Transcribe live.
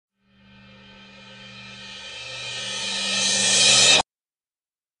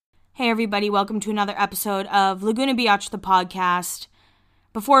everybody. Welcome to another episode of Laguna Biatch, the podcast.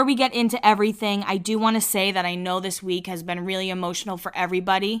 Before we get into everything, I do want to say that I know this week has been really emotional for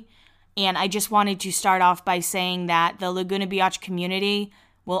everybody, and I just wanted to start off by saying that the Laguna Biatch community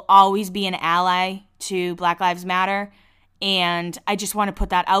will always be an ally to Black Lives Matter, and I just want to put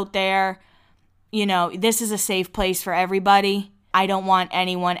that out there. You know, this is a safe place for everybody. I don't want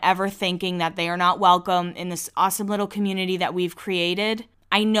anyone ever thinking that they are not welcome in this awesome little community that we've created.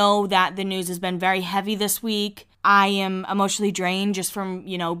 I know that the news has been very heavy this week. I am emotionally drained just from,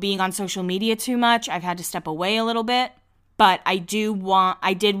 being on social media too much. I've had to step away a little bit. But I did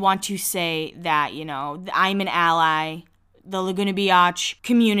want to say that, I'm an ally. The Laguna Biatch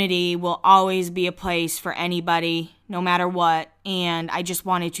community will always be a place for anybody, no matter what. And I just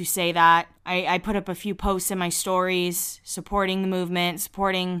wanted to say that. I put up a few posts in my stories supporting the movement,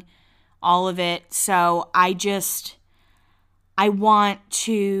 supporting all of it. So I want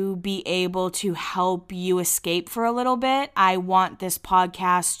to be able to help you escape for a little bit. I want this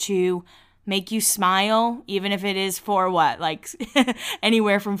podcast to make you smile, even if it is for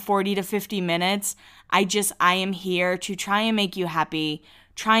anywhere from 40 to 50 minutes. I am here to try and make you happy,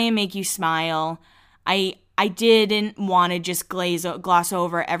 try and make you smile. I didn't want to just gloss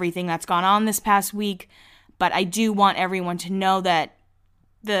over everything that's gone on this past week, but I do want everyone to know that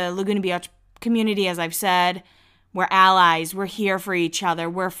the Laguna Biatch community, as I've said, we're allies, we're here for each other,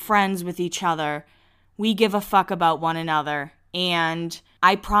 we're friends with each other, we give a fuck about one another, and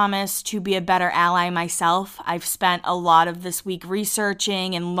I promise to be a better ally myself. I've spent a lot of this week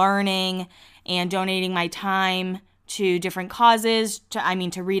researching and learning and donating my time to different causes,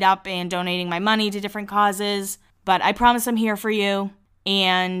 to read up and donating my money to different causes, but I promise I'm here for you.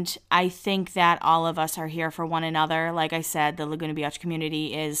 And I think that all of us are here for one another. Like I said, the Laguna Biatch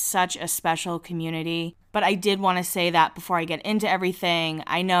community is such a special community. But I did want to say that before I get into everything.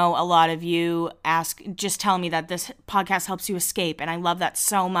 I know a lot of you just tell me that this podcast helps you escape, and I love that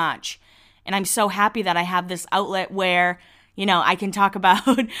so much. And I'm so happy that I have this outlet where, I can talk about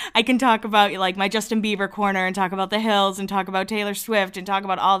like my Justin Bieber corner and talk about the Hills and talk about Taylor Swift and talk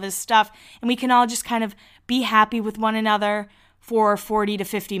about all this stuff. And we can all just kind of be happy with one another for 40 to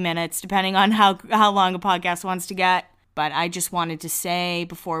 50 minutes, depending on how long a podcast wants to get. But I just wanted to say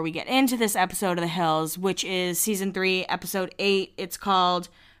before we get into this episode of The Hills, which is Season 3, Episode 8, it's called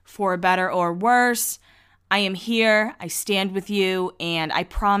For Better or Worse. I am here, I stand with you, and I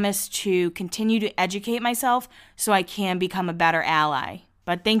promise to continue to educate myself so I can become a better ally.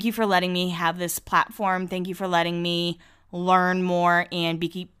 But thank you for letting me have this platform. Thank you for letting me learn more and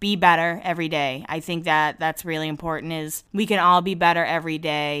be better every day. I think that that's really important, is we can all be better every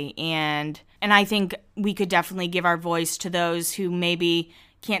day, and I think we could definitely give our voice to those who maybe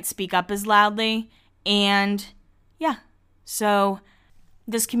can't speak up as loudly. And yeah, so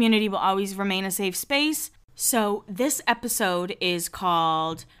this community will always remain a safe space. So this episode is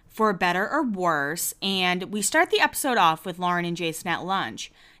called For Better or Worse, and we start the episode off with Lauren and Jason at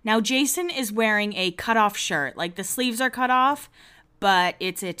lunch. Now, Jason is wearing a cutoff shirt, like the sleeves are cut off, but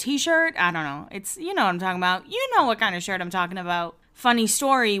it's a t-shirt. I don't know. It's, you know what I'm talking about. You know what kind of shirt I'm talking about. Funny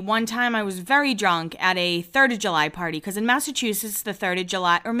story, one time I was very drunk at a 3rd of July party, because in Massachusetts, the 3rd of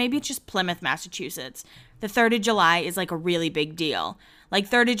July, or maybe it's just Plymouth, Massachusetts, the 3rd of July is like a really big deal. Like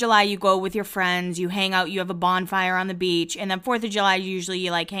 3rd of July, you go with your friends, you hang out, you have a bonfire on the beach, and then 4th of July, usually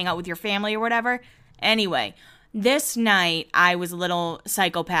you hang out with your family or whatever. Anyway, this night, I was a little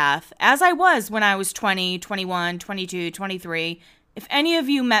psychopath, as I was when I was 20, 21, 22, 23. If any of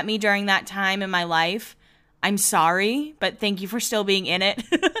you met me during that time in my life, I'm sorry, but thank you for still being in it.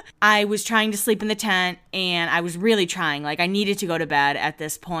 I was trying to sleep in the tent, and I was really trying. I needed to go to bed at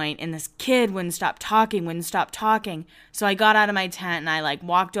this point, and this kid wouldn't stop talking. So I got out of my tent, and I,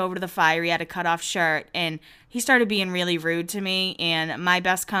 walked over to the fire. He had a cut-off shirt, and he started being really rude to me, and my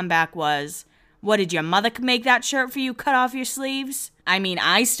best comeback was, "What, did your mother make that shirt for you, cut off your sleeves?" I mean,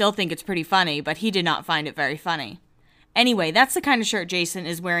 I still think it's pretty funny, but he did not find it very funny. Anyway, that's the kind of shirt Jason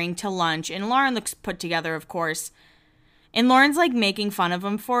is wearing to lunch, and Lauren looks put together, of course. And Lauren's, making fun of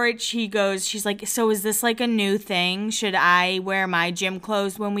him for it. She's like, "So is this, a new thing? Should I wear my gym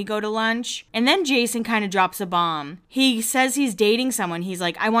clothes when we go to lunch?" And then Jason kind of drops a bomb. He says he's dating someone. He's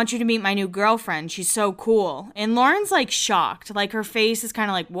like, "I want you to meet my new girlfriend. She's so cool." And Lauren's, shocked. Her face is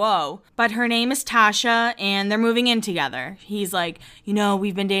kind of whoa. But her name is Tasha, and they're moving in together. He's like,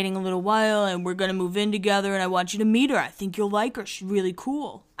 "We've been dating a little while, and we're going to move in together, and I want you to meet her. I think you'll like her. She's really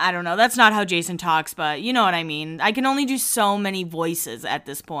cool." I don't know. That's not how Jason talks, but you know what I mean. I can only do so many voices at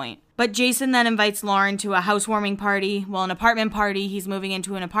this point. But Jason then invites Lauren to a housewarming party. Well, an apartment party. He's moving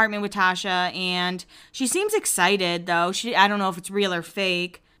into an apartment with Tasha, and she seems excited, though. I don't know if it's real or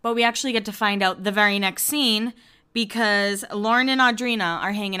fake. But we actually get to find out the very next scene because Lauren and Audrina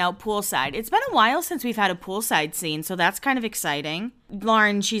are hanging out poolside. It's been a while since we've had a poolside scene, so that's kind of exciting.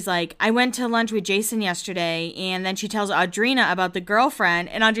 Lauren, she's like, I went to lunch with Jason yesterday, and then she tells Audrina about the girlfriend,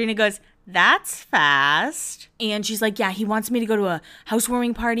 and Audrina goes, that's fast. And she's like, yeah, he wants me to go to a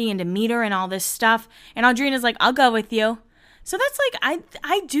housewarming party and to meet her and all this stuff. And Audrina's like, I'll go with you. So that's like,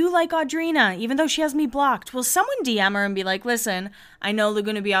 I do like Audrina, even though she has me blocked. Will someone DM her and be like, listen, I know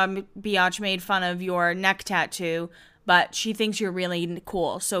Laguna Biatch made fun of your neck tattoo, but she thinks you're really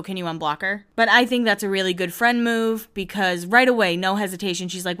cool, so can you unblock her? But I think that's a really good friend move because right away, no hesitation,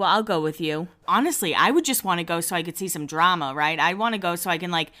 she's like, well, I'll go with you. Honestly, I would just want to go so I could see some drama, right? I want to go so I can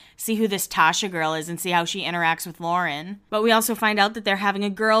like see who this Tasha girl is and see how she interacts with Lauren. But we also find out that they're having a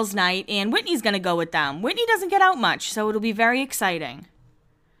girls' night and Whitney's going to go with them. Whitney doesn't get out much, so it'll be very exciting.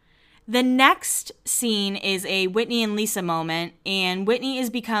 The next scene is a Whitney and Lisa moment, and Whitney is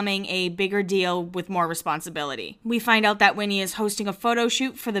becoming a bigger deal with more responsibility. We find out that Whitney is hosting a photo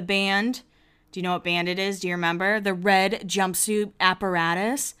shoot for the band. Do you know what band it is? Do you remember? The Red Jumpsuit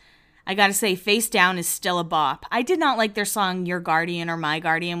Apparatus. I gotta say, Face Down is still a bop. I did not like their song Your Guardian or My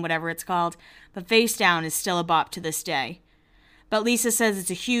Guardian, whatever it's called, but Face Down is still a bop to this day. But Lisa says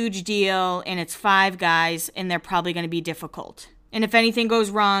it's a huge deal, and it's 5 guys, and they're probably going to be difficult. And if anything goes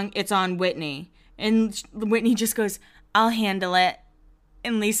wrong, it's on Whitney. And Whitney just goes, I'll handle it.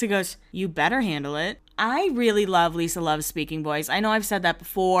 And Lisa goes, you better handle it. I really love Lisa Love's speaking voice. I know I've said that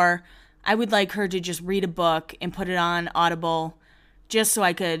before. I would like her to just read a book and put it on Audible just so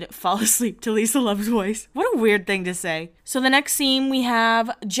I could fall asleep to Lisa Love's voice. What a weird thing to say. So the next scene, we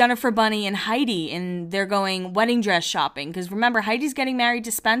have Jennifer Bunny and Heidi, and they're going wedding dress shopping. Because remember, Heidi's getting married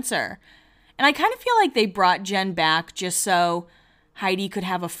to Spencer. And I kind of feel like they brought Jen back just so Heidi could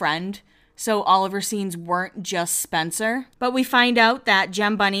have a friend, so all of her scenes weren't just Spencer. But we find out that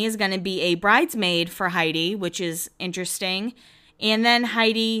Jen Bunny is going to be a bridesmaid for Heidi, which is interesting. And then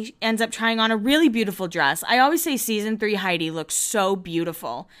Heidi ends up trying on a really beautiful dress. I always say season 3 Heidi looks so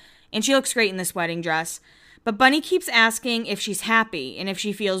beautiful, and she looks great in this wedding dress. But Bunny keeps asking if she's happy and if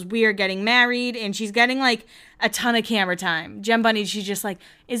she feels weird getting married, and she's getting like a ton of camera time. Jen Bunny, she's just like,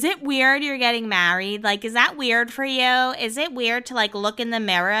 is it weird you're getting married? Like, is that weird for you? Is it weird to like look in the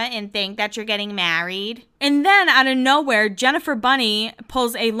mirror and think that you're getting married? And then out of nowhere, Jennifer Bunny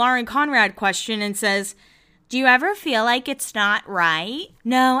pulls a Lauren Conrad question and says, do you ever feel like it's not right?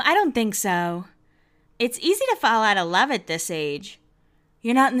 No, I don't think so. It's easy to fall out of love at this age.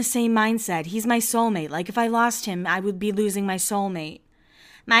 You're not in the same mindset. He's my soulmate. Like, if I lost him, I would be losing my soulmate.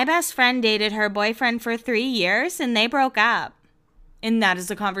 My best friend dated her boyfriend for 3 years, and they broke up. And that is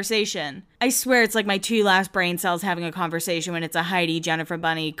the conversation. I swear it's like my 2 last brain cells having a conversation when it's a Heidi, Jennifer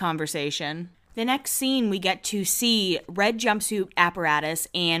Bunny conversation. The next scene, we get to see Red Jumpsuit Apparatus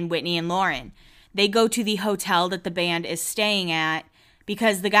and Whitney and Lauren. They go to the hotel that the band is staying at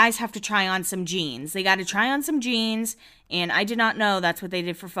because the guys have to try on some jeans. They got to try on some jeans, and I did not know that's what they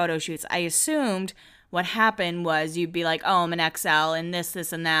did for photo shoots. I assumed what happened was you'd be like, oh, I'm an XL and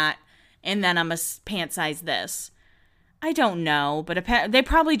this, and that, and then I'm a pant size this. I don't know, but they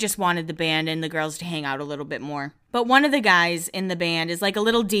probably just wanted the band and the girls to hang out a little bit more. But one of the guys in the band is like a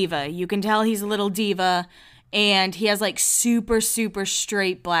little diva. You can tell he's a little diva, and he has like super, super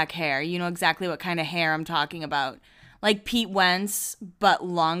straight black hair. You know exactly what kind of hair I'm talking about. Like Pete Wentz, but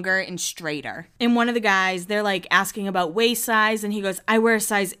longer and straighter. And one of the guys, they're like asking about waist size, and he goes, I wear a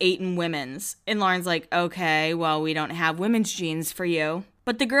size 8 in women's. And Lauren's like, okay, well, we don't have women's jeans for you.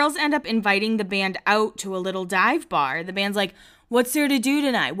 But the girls end up inviting the band out to a little dive bar. The band's like, what's there to do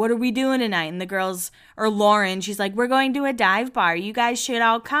tonight? What are we doing tonight? And the girls, or Lauren, she's like, we're going to a dive bar. You guys should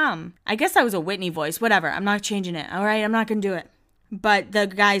all come. I guess that was a Whitney voice. Whatever. I'm not changing it. All right, I'm not going to do it. But the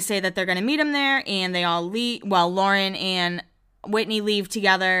guys say that they're going to meet him there, and they all leave. Well, Lauren and Whitney leave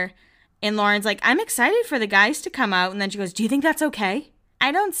together, and Lauren's like, I'm excited for the guys to come out. And then she goes, do you think that's okay?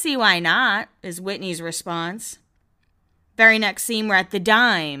 I don't see why not, is Whitney's response. Very next scene, we're at the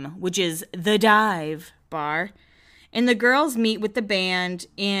Dime, which is the dive bar. And the girls meet with the band,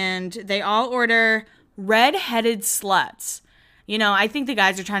 and they all order red-headed sluts. You know, I think the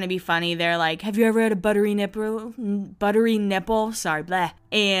guys are trying to be funny. They're like, have you ever had a buttery nipple? Sorry, bleh.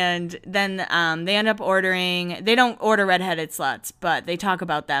 And then they end up ordering, they don't order redheaded sluts, but they talk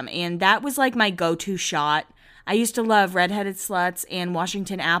about them. And that was like my go-to shot. I used to love redheaded sluts and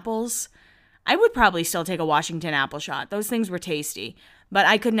Washington apples. I would probably still take a Washington apple shot. Those things were tasty. But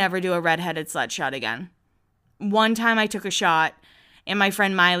I could never do a redheaded slut shot again. One time I took a shot, And my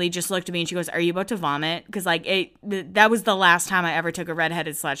friend Miley just looked at me and she goes, "Are you about to vomit?" Because like that was the last time I ever took a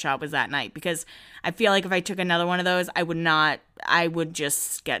redheaded slut shot, was that night. Because I feel like if I took another one of those, I would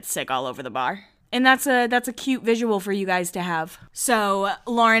just get sick all over the bar. And that's a cute visual for you guys to have. So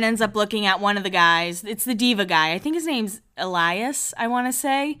Lauren ends up looking at one of the guys. It's the diva guy. I think his name's Elias, I want to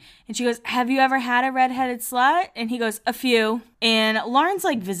say. And she goes, "Have you ever had a redheaded slut?" And he goes, "A few." And Lauren's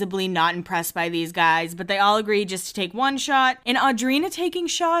like visibly not impressed by these guys, but they all agree just to take one shot. And Audrina taking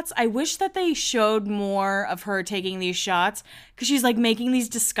shots, I wish that they showed more of her taking these shots, because she's like making these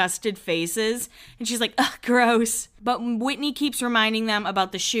disgusted faces. And she's like, "Ugh, gross." But Whitney keeps reminding them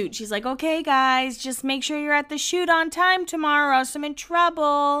about the shoot. She's like, "Okay, guys, just make sure you're at the shoot on time tomorrow, else I'm in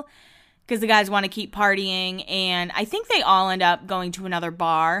trouble." Because the guys want to keep partying, and I think they all end up going to another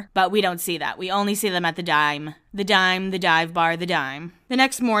bar, but we don't see that. We only see them at the Dime. The Dime, the dive bar, the Dime. The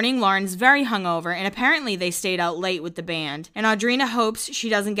next morning, Lauren's very hungover, and apparently they stayed out late with the band, and Audrina hopes she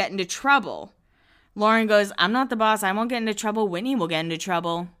doesn't get into trouble. Lauren goes, "I'm not the boss, I won't get into trouble, Whitney will get into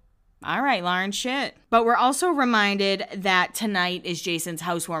trouble." All right, Lauren, shit. But we're also reminded that tonight is Jason's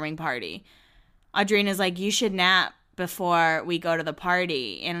housewarming party. Audrina's like, "You should nap before we go to the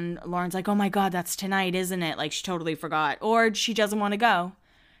party." And Lauren's like, "Oh my God, that's tonight, isn't it?" Like she totally forgot. Or she doesn't want to go.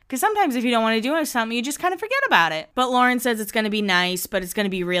 Because sometimes if you don't want to do something, you just kind of forget about it. But Lauren says it's going to be nice, but it's going to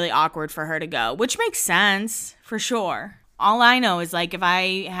be really awkward for her to go, which makes sense, for sure. All I know is like if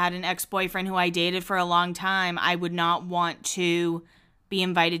I had an ex-boyfriend who I dated for a long time, I would not want to be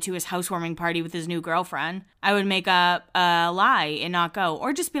invited to his housewarming party with his new girlfriend. I would make up a lie and not go.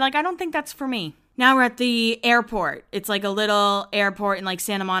 Or just be like, "I don't think that's for me." Now we're at the airport. It's like a little airport in like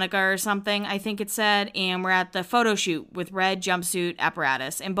Santa Monica or something, I think it said. And we're at the photo shoot with red jumpsuit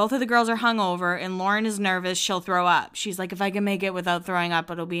apparatus. And both of the girls are hungover and Lauren is nervous she'll throw up. She's like, "If I can make it without throwing up,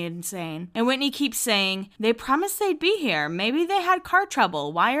 it'll be insane." And Whitney keeps saying, "They promised they'd be here. Maybe they had car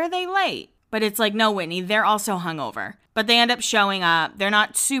trouble. Why are they late?" But it's like, no, Whitney, they're also hungover. But they end up showing up. They're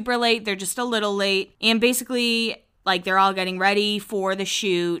not super late. They're just a little late. And basically, like, they're all getting ready for the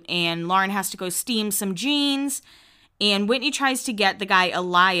shoot, and Lauren has to go steam some jeans, and Whitney tries to get the guy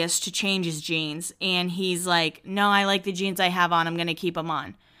Elias to change his jeans, and he's like, "No, I like the jeans I have on. I'm going to keep them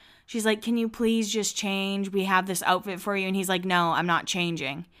on." She's like, "Can you please just change? We have this outfit for you." And he's like, "No, I'm not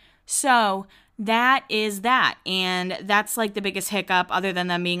changing." So that is that. And that's like the biggest hiccup other than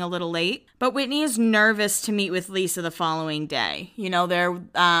them being a little late. But Whitney is nervous to meet with Lisa the following day. You know,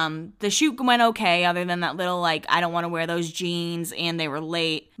 the shoot went okay other than that little like, "I don't want to wear those jeans," and they were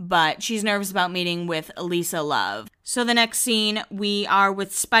late. But she's nervous about meeting with Lisa Love. So the next scene, we are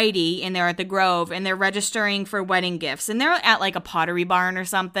with Spidey and they're at the Grove and they're registering for wedding gifts. And they're at like a Pottery Barn or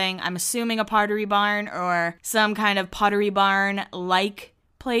something. I'm assuming a Pottery Barn or some kind of Pottery Barn-like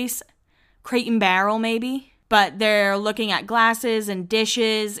place. Crate and Barrel, maybe. But they're looking at glasses and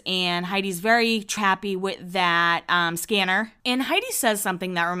dishes, and Heidi's very trappy with that scanner. And Heidi says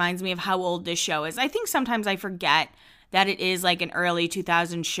something that reminds me of how old this show is. I think sometimes I forget that it is like an early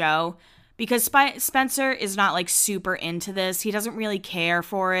 2000s show, because Spencer is not like super into this. He doesn't really care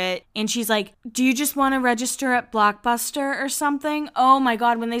for it. And she's like, "Do you just want to register at Blockbuster or something?" Oh my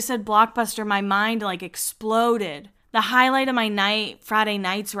God, when they said Blockbuster, my mind like exploded. The highlight of my night, Friday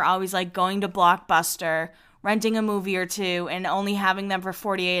nights, were always like going to Blockbuster, renting a movie or two, and only having them for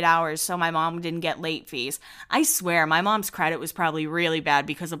 48 hours so my mom didn't get late fees. I swear, my mom's credit was probably really bad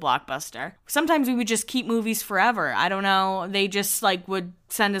because of Blockbuster. Sometimes we would just keep movies forever. I don't know. They just like would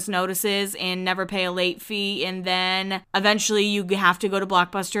send us notices and never pay a late fee, and then eventually you have to go to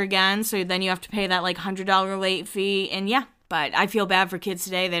Blockbuster again, so then you have to pay that like $100 late fee, and yeah. But I feel bad for kids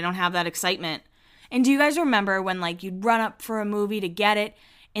today. They don't have that excitement. And do you guys remember when like you'd run up for a movie to get it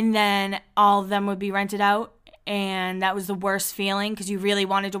and then all of them would be rented out, and that was the worst feeling because you really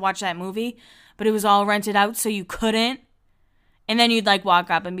wanted to watch that movie, but it was all rented out so you couldn't? And then you'd like walk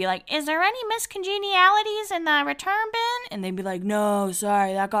up and be like, "Is there any miscongenialities in the return bin?" And they'd be like, "No,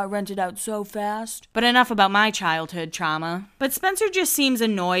 sorry, that got rented out so fast." But enough about my childhood trauma. But Spencer just seems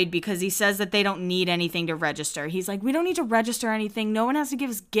annoyed because he says that they don't need anything to register. He's like, "We don't need to register anything. No one has to give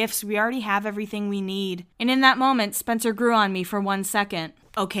us gifts. We already have everything we need." And in that moment, Spencer grew on me for 1 second.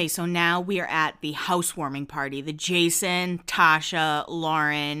 Okay, so now we are at the housewarming party. The Jason, Tasha,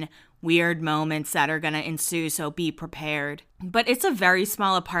 Lauren, weird moments that are going to ensue, so be prepared. But it's a very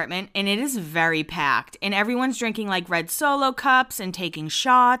small apartment, and it is very packed, and everyone's drinking like red Solo cups and taking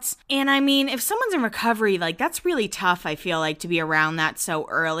shots. And I mean, if someone's in recovery, like that's really tough, I feel like, to be around that so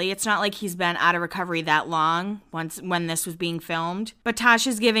early. It's not like he's been out of recovery that long when this was being filmed. But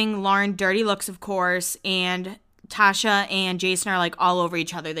Tasha's giving Lauren dirty looks, of course, and Tasha and Jason are like all over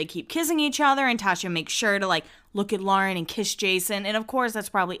each other. They keep kissing each other, and Tasha makes sure to like look at Lauren and kiss Jason. And of course, that's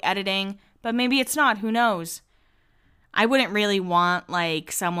probably editing, but maybe it's not. Who knows? I wouldn't really want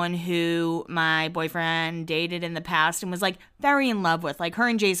like someone who my boyfriend dated in the past and was like very in love with. Like her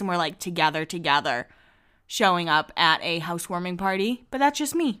and Jason were like together, showing up at a housewarming party. But that's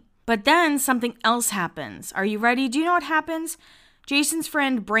just me. But then something else happens. Are you ready? Do you know what happens? Jason's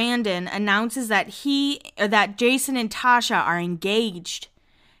friend Brandon announces that Jason and Tasha are engaged.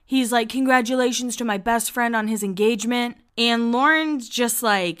 He's like, congratulations to my best friend on his engagement. And Lauren just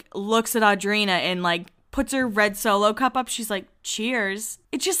like looks at Audrina and like puts her red Solo cup up. She's like, cheers.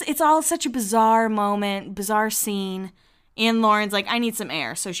 It's all such a bizarre moment, bizarre scene. And Lauren's like, I need some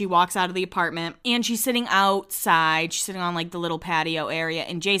air. So she walks out of the apartment and she's sitting outside. She's sitting on like the little patio area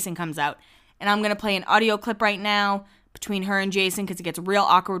and Jason comes out. And I'm going to play an audio clip right now between her and Jason because it gets real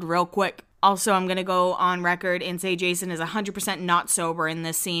awkward real quick. Also, I'm going to go on record and say Jason is 100% not sober in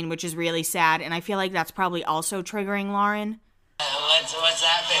this scene, which is really sad. And I feel like that's probably also triggering Lauren. What's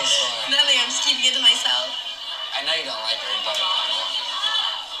that face for? Nothing, I'm just keeping it to myself. I know you don't like her, but I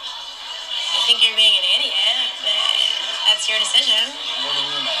think you're being an idiot, but that's your decision. What do you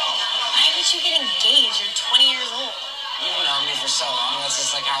mean by that? Why would you get engaged? You're 20 years old. You've known me for so long. That's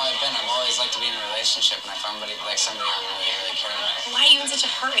just like how I've been. I've always liked to be in a relationship, and I found somebody I really care about. Why are you in such a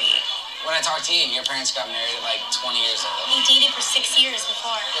hurry? When I talked to you, your parents got married at like 20 years old. We dated for 6 years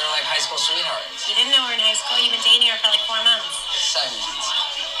before. They were like high school sweethearts. You didn't know her in high school. You've been dating her for like 4 months. 7 months.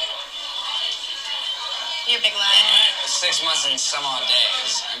 You're a big liar. 6 months and some odd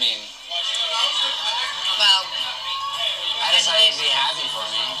days. I mean, Well, I decided to be happy for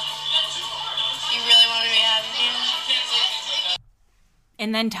me. you really want me to be happy for you?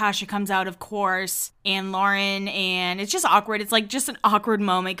 And then Tasha comes out, of course, and Lauren, and it's just awkward. It's like just an awkward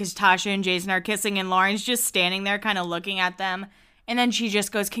moment because Tasha and Jason are kissing and Lauren's just standing there kind of looking at them. And then she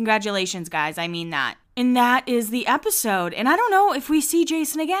just goes, congratulations, guys. I mean that. And that is the episode. And I don't know if we see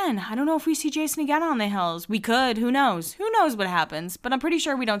Jason again. I don't know if we see Jason again on the hills. We could. Who knows? Who knows what happens? But I'm pretty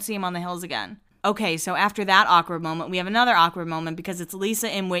sure we don't see him on the hills again. Okay, so after that awkward moment, we have another awkward moment because it's Lisa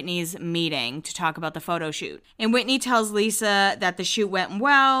and Whitney's meeting to talk about the photo shoot. And Whitney tells Lisa that the shoot went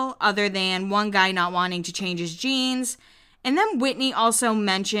well, other than one guy not wanting to change his jeans. And then Whitney also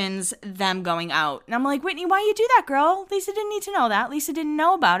mentions them going out. And I'm like, Whitney, why you do that, girl? Lisa didn't need to know that. Lisa didn't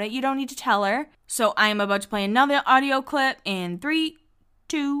know about it. You don't need to tell her. So I am about to play another audio clip in 3,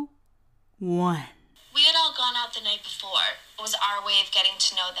 2, 1. We had all gone out the night before. It was our way of getting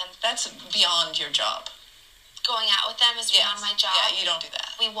to know them. That's beyond your job. Going out with them is beyond my job. Yeah, you don't do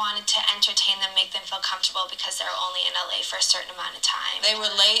that. We wanted to entertain them, make them feel comfortable because they're only in LA for a certain amount of time. They were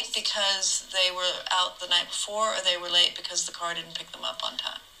late because they were out the night before, or they were late because the car didn't pick them up on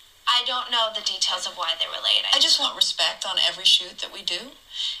time? I don't know the details of why they were late. I just want respect on every shoot that we do,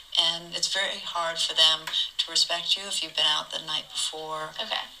 and it's very hard for them to respect you if you've been out the night before.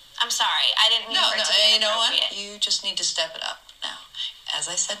 Okay. I'm sorry. I didn't mean for it to be you know what? inappropriate. You just need to step it up now. As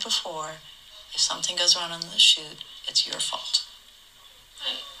I said before, if something goes wrong on the shoot, it's your fault.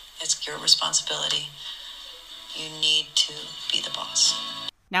 It's your responsibility. You need to be the boss.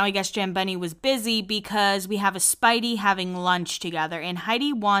 Now I guess Jen Benny was busy because we have a Spidey having lunch together and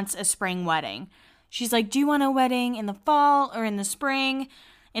Heidi wants a spring wedding. She's like, do you want a wedding in the fall or in the spring?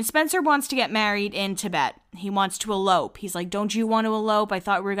 And Spencer wants to get married in Tibet. He wants to elope. He's like, don't you want to elope? I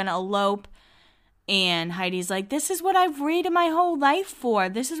thought we were going to elope. And Heidi's like, this is what I've waited my whole life for.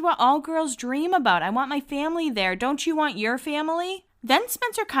 This is what all girls dream about. I want my family there. Don't you want your family? Then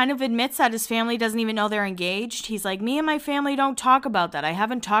Spencer kind of admits that his family doesn't even know they're engaged. He's like, me and my family don't talk about that. I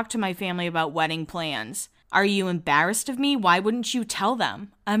haven't talked to my family about wedding plans. Are you embarrassed of me? Why wouldn't you tell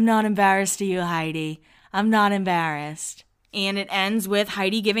them? I'm not embarrassed of you, Heidi. I'm not embarrassed. And it ends with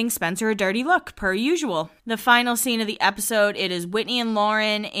Heidi giving Spencer a dirty look, per usual. The final scene of the episode, it is Whitney and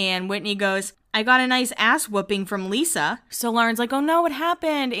Lauren, and Whitney goes, I got a nice ass whooping from Lisa. So Lauren's like, oh no, what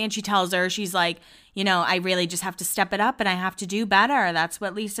happened? And she tells her, she's like, you know, I really just have to step it up and I have to do better. That's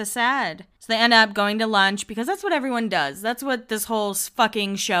what Lisa said. So they end up going to lunch because that's what everyone does. That's what this whole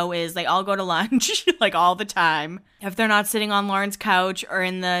fucking show is. They all go to lunch, like all the time. If they're not sitting on Lauren's couch or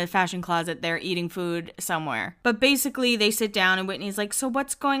in the fashion closet, they're eating food somewhere. But basically, they sit down and Whitney's like, so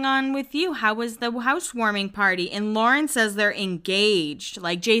what's going on with you? How was the housewarming party? And Lauren says they're engaged.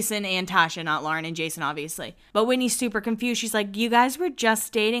 Like Jason and Tasha, not Lauren and Jason, obviously. But Whitney's super confused. She's like, you guys were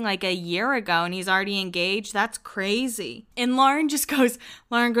just dating like a year ago and he's already engaged? That's crazy. And Lauren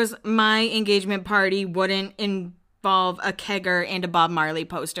goes, my engagement party wouldn't involve a kegger and a Bob Marley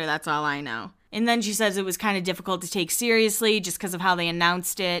poster. That's all I know. And then she says it was kind of difficult to take seriously just because of how they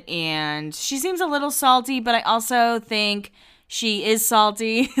announced it. And she seems a little salty, but I also think she is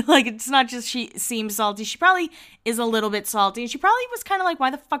salty. Like, it's not just she seems salty. She probably is a little bit salty. And she probably was kind of like, why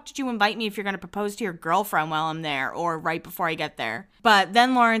the fuck did you invite me if you're going to propose to your girlfriend while I'm there or right before I get there? But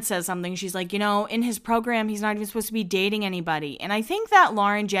then Lauren says something. She's like, in his program, he's not even supposed to be dating anybody. And I think that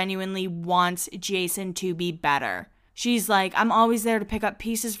Lauren genuinely wants Jason to be better. She's like, I'm always there to pick up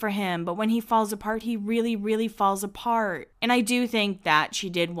pieces for him, but when he falls apart, he really, really falls apart. And I do think that she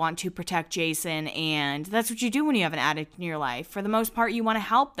did want to protect Jason, and that's what you do when you have an addict in your life. For the most part, you want to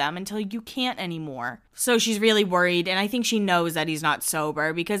help them until you can't anymore. So she's really worried, and I think she knows that he's not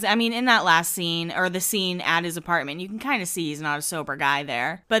sober, because, in that last scene, or the scene at his apartment, you can kind of see he's not a sober guy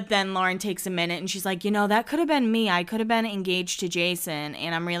there. But then Lauren takes a minute, and she's like, that could have been me. I could have been engaged to Jason,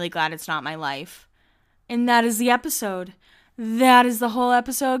 and I'm really glad it's not my life. And that is the episode. That is the whole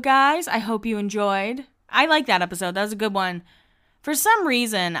episode, guys. I hope you enjoyed. I like that episode. That was a good one. For some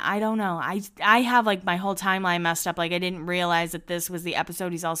reason, I don't know. I have my whole timeline messed up. I didn't realize that this was the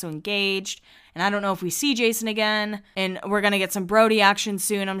episode he's also engaged. And I don't know if we see Jason again. And we're going to get some Brody action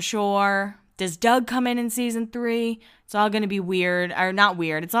soon, I'm sure. Does Doug come in season 3? It's all going to be weird. Or not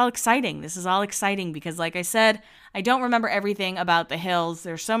weird. It's all exciting. This is all exciting because, like I said, I don't remember everything about The Hills.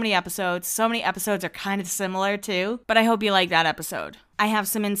 There's so many episodes. So many episodes are kind of similar too. But I hope you like that episode. I have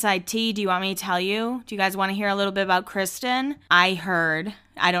some inside tea. Do you want me to tell you? Do you guys want to hear a little bit about Kristen? I heard,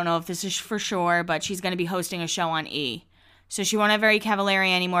 I don't know if this is for sure, but she's going to be hosting a show on E! So she won't have Very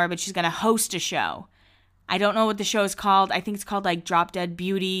Cavallari anymore, but she's going to host a show. I don't know what the show is called. I think it's called Drop Dead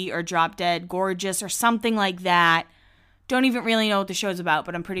Beauty or Drop Dead Gorgeous or something like that. Don't even really know what the show's about,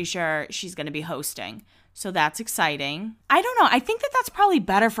 but I'm pretty sure she's going to be hosting. So that's exciting. I don't know. I think that that's probably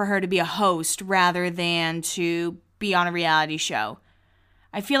better for her to be a host rather than to be on a reality show.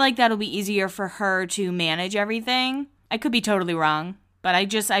 I feel like that'll be easier for her to manage everything. I could be totally wrong, but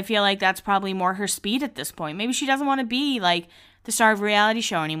I feel like that's probably more her speed at this point. Maybe she doesn't want to be the star of a reality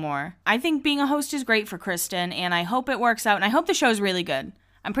show anymore. I think being a host is great for Kristen, and I hope it works out, and I hope the show's really good.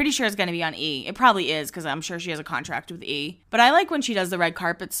 I'm pretty sure it's going to be on E! It probably is, because I'm sure she has a contract with E! But I like when she does the red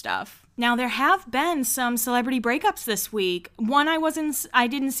carpet stuff. Now, there have been some celebrity breakups this week. One I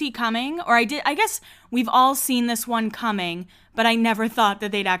didn't see coming, or I guess we've all seen this one coming, but I never thought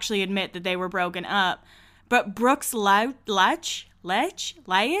that they'd actually admit that they were broken up. But Brooks Leach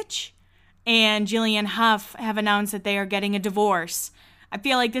and Jillian Huff have announced that they are getting a divorce. I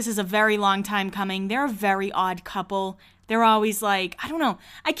feel like this is a very long time coming. They're a very odd couple. They're always I don't know.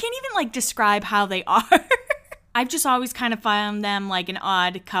 I can't even describe how they are. I've just always kind of found them an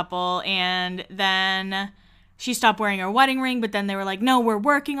odd couple. And then she stopped wearing her wedding ring, but then they were like, no, we're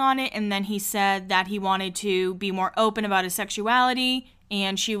working on it. And then he said that he wanted to be more open about his sexuality.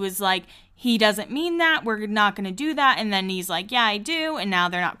 And she was like, he doesn't mean that. We're not going to do that. And then he's like, yeah, I do. And now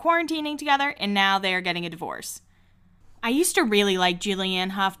they're not quarantining together. And now they're getting a divorce. I used to really like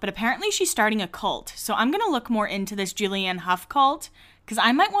Julianne Hough, but apparently she's starting a cult. So I'm going to look more into this Julianne Hough cult because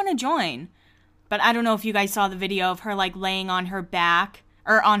I might want to join. But I don't know if you guys saw the video of her laying on her back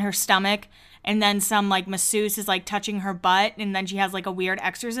or on her stomach, and then some masseuse is touching her butt, and then she has a weird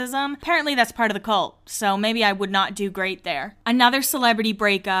exorcism. Apparently that's part of the cult, so maybe I would not do great there. Another celebrity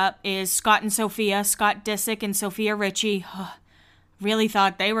breakup is Scott and Sophia. Scott Disick and Sophia Richie. Really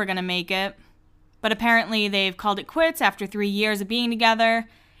thought they were going to make it. But apparently they've called it quits after 3 years of being together.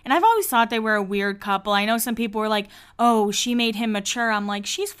 And I've always thought they were a weird couple. I know some people were like, oh, she made him mature. I'm like,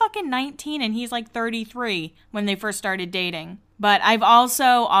 she's fucking 19 and he's 33 when they first started dating. But I've also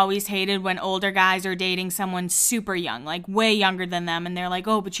always hated when older guys are dating someone super young, way younger than them. And they're like,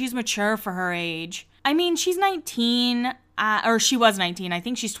 oh, but she's mature for her age. She's 19, or she was 19. I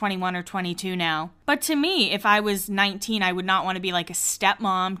think she's 21 or 22 now. But to me, if I was 19, I would not want to be a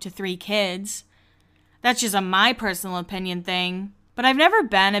stepmom to 3 kids. That's just my personal opinion thing. But I've never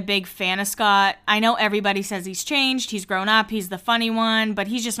been a big fan of Scott. I know everybody says he's changed, he's grown up, he's the funny one, but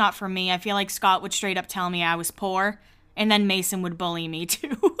he's just not for me. I feel like Scott would straight up tell me I was poor, and then Mason would bully me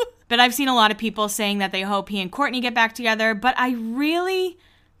too. But I've seen a lot of people saying that they hope he and Courtney get back together, but I really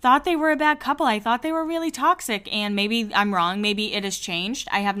thought they were a bad couple. I thought they were really toxic, and maybe I'm wrong. Maybe it has changed.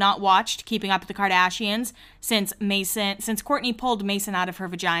 I have not watched Keeping Up with the Kardashians since Courtney pulled Mason out of her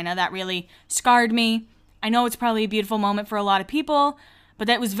vagina. That really scarred me. I know it's probably a beautiful moment for a lot of people, but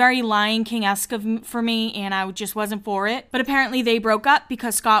that was very Lion King-esque for me, and I just wasn't for it. But apparently they broke up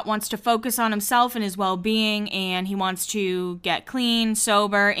because Scott wants to focus on himself and his well-being, and he wants to get clean,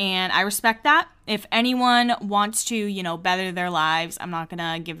 sober, and I respect that. If anyone wants to, better their lives, I'm not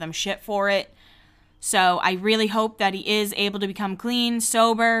gonna give them shit for it. So I really hope that he is able to become clean,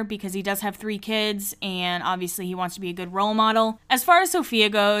 sober, because he does have 3 kids, and obviously he wants to be a good role model. As far as Sophia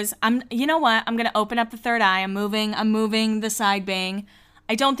goes, you know what? I'm going to open up the third eye. I'm moving the side bang.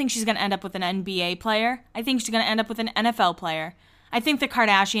 I don't think she's going to end up with an NBA player. I think she's going to end up with an NFL player. I think the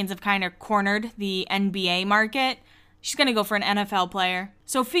Kardashians have kind of cornered the NBA market. She's going to go for an NFL player.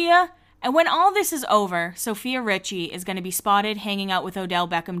 Sophia, and when all this is over, Sophia Richie is going to be spotted hanging out with Odell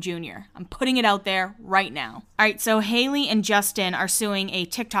Beckham Jr. I'm putting it out there right now. All right, so Haley and Justin are suing a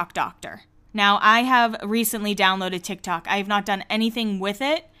TikTok doctor. Now, I have recently downloaded TikTok. I have not done anything with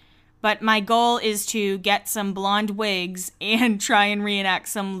it, but my goal is to get some blonde wigs and try and reenact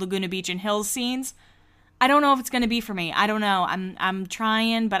some Laguna Beach and Hills scenes. I don't know if it's going to be for me. I don't know. I'm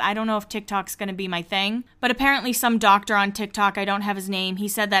trying, but I don't know if TikTok's going to be my thing. But apparently some doctor on TikTok, I don't have his name, he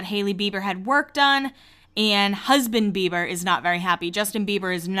said that Hailey Bieber had work done and husband Bieber is not very happy. Justin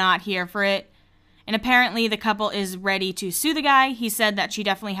Bieber is not here for it. And apparently the couple is ready to sue the guy. He said that she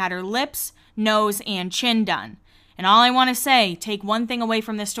definitely had her lips, nose, and chin done. And all I want to say, take one thing away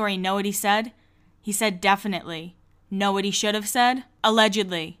from this story, know what he said? He said definitely. Know what he should have said?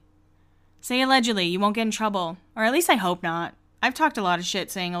 Allegedly. Say allegedly, you won't get in trouble. Or at least I hope not. I've talked a lot of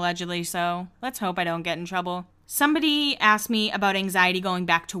shit saying allegedly, so let's hope I don't get in trouble. Somebody asked me about anxiety going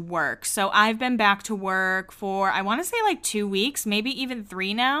back to work. So I've been back to work for, I want to say like 2 weeks, maybe even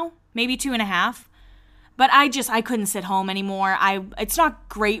 3 now, maybe 2.5. But I couldn't sit home anymore. It's not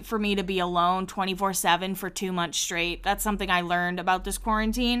great for me to be alone 24/7 for 2 months straight. That's something I learned about this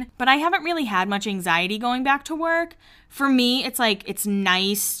quarantine. But I haven't really had much anxiety going back to work. For me, it's like, it's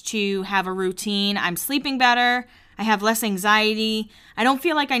nice to have a routine. I'm sleeping better. I have less anxiety. I don't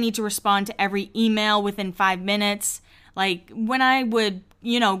feel like I need to respond to every email within 5 minutes. Like, when I would,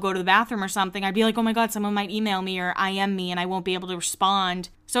 go to the bathroom or something, I'd be like, oh my God, someone might email me or IM me and I won't be able to respond.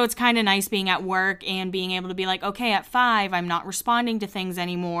 So it's kind of nice being at work and being able to be like, okay, at 5, I'm not responding to things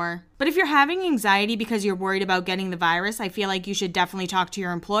anymore. But if you're having anxiety because you're worried about getting the virus, I feel like you should definitely talk to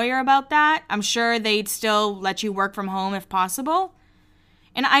your employer about that. I'm sure they'd still let you work from home if possible.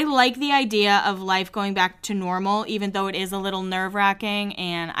 And I like the idea of life going back to normal, even though it is a little nerve-wracking.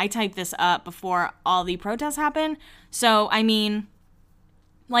 And I typed this up before all the protests happened. So,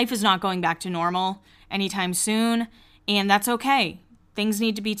 life is not going back to normal anytime soon, and that's okay. Things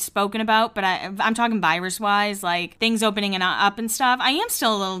need to be spoken about, but I'm talking virus-wise, like things opening up and stuff. I am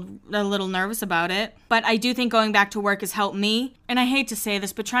still a little nervous about it, but I do think going back to work has helped me. And I hate to say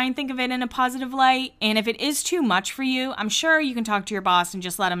this, but try and think of it in a positive light. And if it is too much for you, I'm sure you can talk to your boss and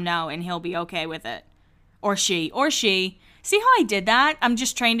just let him know, and he'll be okay with it. Or she. See how I did that? I'm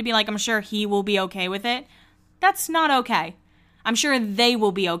just trained to be like, I'm sure he will be okay with it. That's not okay. I'm sure they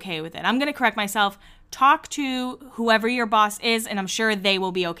will be okay with it. I'm going to correct myself. Talk to whoever your boss is, and I'm sure they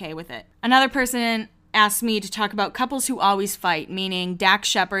will be okay with it. Another person asked me to talk about couples who always fight, meaning Dax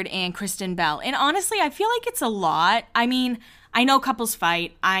Shepard and Kristen Bell. And honestly, I feel like it's a lot. I know couples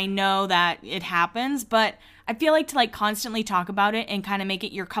fight. I know that it happens, but I feel like to constantly talk about it and kind of make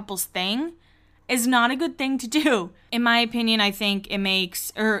it your couple's thing is not a good thing to do. In my opinion, I think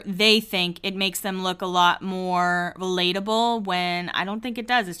they think it makes them look a lot more relatable when I don't think it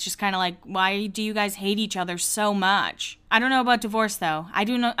does. It's just kind of like, why do you guys hate each other so much? I don't know about divorce though.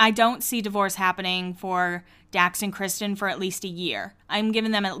 I don't see divorce happening for Dax and Kristen for at least a year. I'm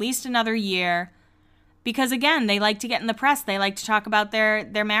giving them at least another year because again, they like to get in the press. They like to talk about their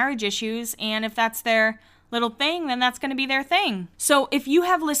marriage issues, and if that's their little thing, then that's going to be their thing. So if you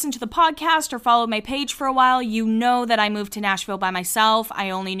have listened to the podcast or followed my page for a while, you know that I moved to Nashville by myself. I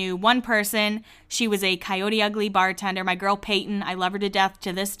only knew one person. She was a Coyote Ugly bartender, my girl Peyton. I love her to death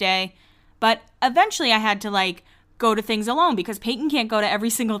to this day. But eventually I had to go to things alone because Peyton can't go to every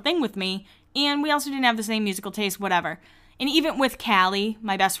single thing with me. And we also didn't have the same musical taste, whatever. And even with Callie,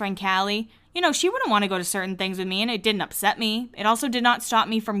 my best friend Callie, she wouldn't want to go to certain things with me, and it didn't upset me. It also did not stop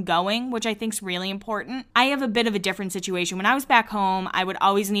me from going, which I think is really important. I have a bit of a different situation. When I was back home, I would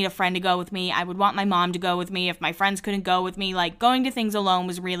always need a friend to go with me. I would want my mom to go with me if my friends couldn't go with me. Going to things alone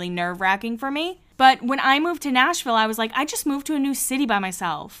was really nerve-wracking for me. But when I moved to Nashville, I was like, I just moved to a new city by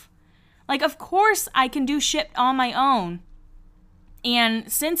myself. Of course I can do shit on my own.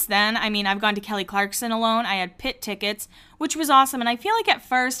 And since then, I've gone to Kelly Clarkson alone. I had pit tickets, which was awesome. And I feel like at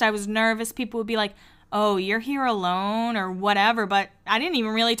first I was nervous. People would be like, oh, you're here alone or whatever. But I didn't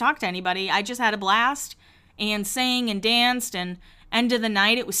even really talk to anybody. I just had a blast and sang and danced. And end of the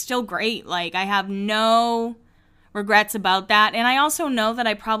night, it was still great. I have no regrets about that. And I also know that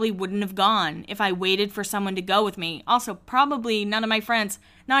I probably wouldn't have gone if I waited for someone to go with me. Also, probably none of my friends,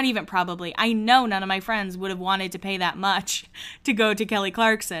 not even probably, I know none of my friends would have wanted to pay that much to go to Kelly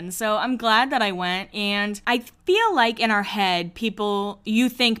Clarkson. So I'm glad that I went. And I feel like in our head, you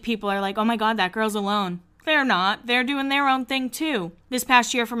think people are like, oh my God, that girl's alone. They're not. They're doing their own thing too. This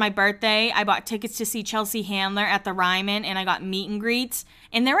past year for my birthday, I bought tickets to see Chelsea Handler at the Ryman, and I got meet and greets.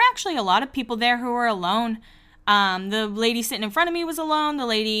 And there were actually a lot of people there who were alone. The lady sitting in front of me was alone. The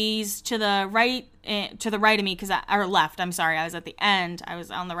ladies to the right of me, or left, I'm sorry, I was at the end. I was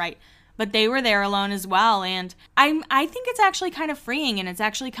on the right. But they were there alone as well. And I think it's actually kind of freeing, and it's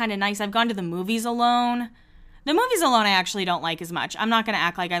actually kind of nice. I've gone to the movies alone. The movies alone I actually don't like as much. I'm not going to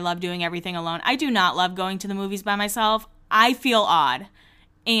act like I love doing everything alone. I do not love going to the movies by myself. I feel odd,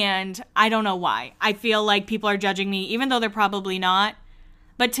 and I don't know why. I feel like people are judging me, even though they're probably not.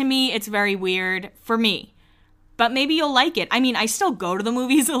 But to me, it's very weird for me. But maybe you'll like it. I mean, I still go to the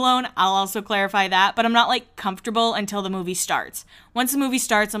movies alone. I'll also clarify that. But I'm not, like, comfortable until the movie starts. Once the movie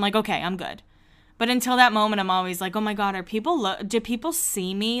starts, I'm like, okay, I'm good. But until that moment, I'm always like, oh my God, do people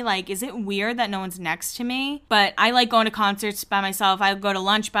see me? Like, is it weird that no one's next to me? But I like going to concerts by myself. I go to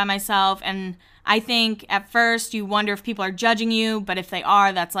lunch by myself. And I think at first you wonder if people are judging you. But if they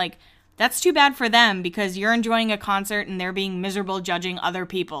are, that's too bad for them, because you're enjoying a concert and they're being miserable judging other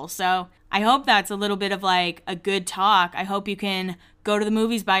people. So I hope that's a little bit of like a good talk. I hope you can go to the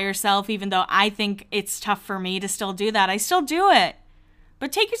movies by yourself, even though I think it's tough for me to still do that. I still do it.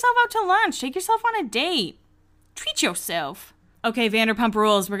 But take yourself out to lunch. Take yourself on a date. Treat yourself. Okay, Vanderpump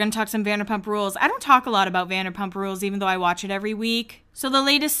Rules. We're going to talk some Vanderpump Rules. I don't talk a lot about Vanderpump Rules, even though I watch it every week. So the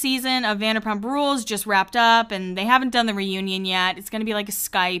latest season of Vanderpump Rules just wrapped up, and they haven't done the reunion yet. It's going to be like a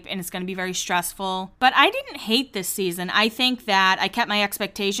Skype, and it's going to be very stressful. But I didn't hate this season. I think that I kept my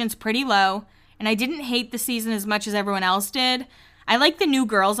expectations pretty low, and I didn't hate the season as much as everyone else did. I like the new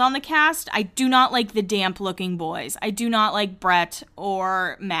girls on the cast. I do not like the damp-looking boys. I do not like Brett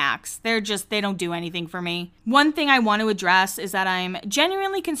or Max. They don't do anything for me. One thing I want to address is that I'm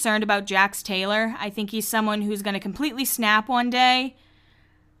genuinely concerned about Jax Taylor. I think he's someone who's going to completely snap one day.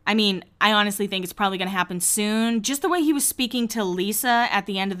 I mean, I honestly think it's probably going to happen soon. Just the way he was speaking to Lisa at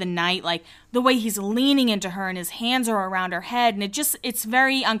the end of the night, like the way he's leaning into her and his hands are around her head, and it's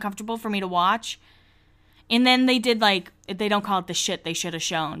very uncomfortable for me to watch. And then they did, like, they don't call it the shit they should have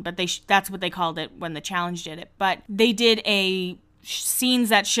shown, but that's what they called it when the challenge did it. But they did scenes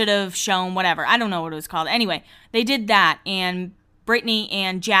that should have shown whatever. I don't know what it was called. Anyway, they did that, and Brittany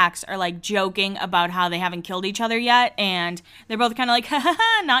and Jax are, like, joking about how they haven't killed each other yet, and they're both kind of like, ha ha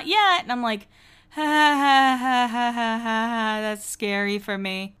ha, not yet. And I'm like, ha ha ha ha ha ha, that's scary for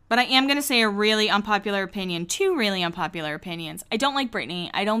me. But I am going to say a really unpopular opinion. Two really unpopular opinions. I don't like Brittany.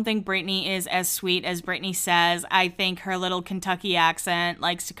 I don't think Brittany is as sweet as Brittany says. I think her little Kentucky accent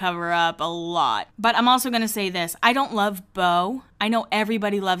likes to cover up a lot. But I'm also going to say this. I don't love Beau. I know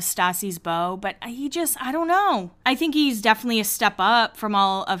everybody loves Stassi's Beau, but I don't know. I think he's definitely a step up from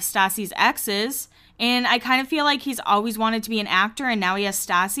all of Stassi's exes. And I kind of feel like he's always wanted to be an actor, and now he has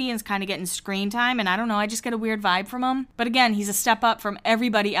Stassi and is kind of getting screen time, and I don't know, I just get a weird vibe from him. But again, he's a step up from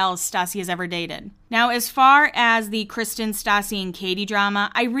everybody else Stassi has ever dated. Now, as far as the Kristen, Stassi, and Katie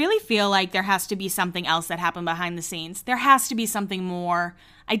drama, I really feel like there has to be something else that happened behind the scenes. There has to be something more.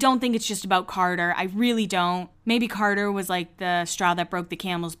 I don't think it's just about Carter. I really don't. Maybe Carter was like the straw that broke the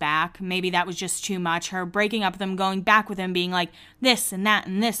camel's back. Maybe that was just too much. Her breaking up with him, going back with him, being like this and that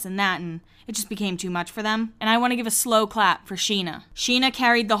and this and that, and it just became too much for them. And I want to give a slow clap for Sheena. Sheena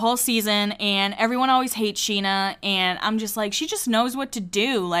carried the whole season, and everyone always hates Sheena, and I'm just like, she just knows what to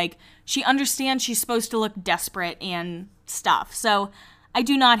do. Like, she understands she's supposed to look desperate and stuff. So I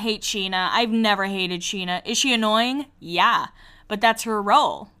do not hate Sheena. I've never hated Sheena. Is she annoying? Yeah. But that's her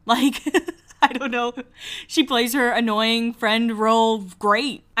role. Like, I don't know. She plays her annoying friend role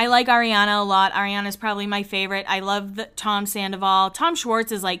great. I like Ariana a lot. Ariana's probably my favorite. I love Tom Sandoval. Tom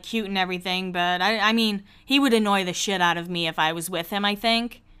Schwartz is, like, cute and everything, but I mean, he would annoy the shit out of me if I was with him, I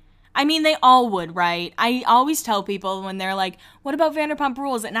think. I mean, they all would, right? I always tell people when they're like, what about Vanderpump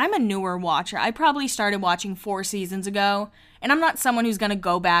Rules? And I'm a newer watcher. I probably started watching 4 seasons ago, and I'm not someone who's going to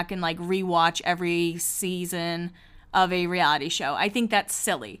go back and, like, rewatch every season of a reality show. I think that's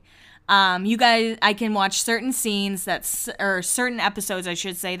silly. You guys, I can watch certain scenes or certain episodes, I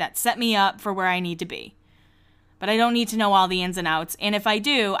should say, that set me up for where I need to be. But I don't need to know all the ins and outs. And if I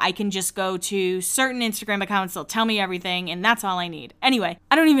do, I can just go to certain Instagram accounts. They'll tell me everything, and that's all I need. Anyway,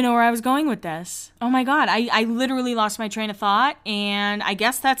 I don't even know where I was going with this. Oh my God, I literally lost my train of thought, and I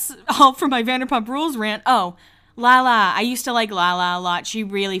guess that's all for my Vanderpump Rules rant. Oh, Lala. I used to like Lala a lot. She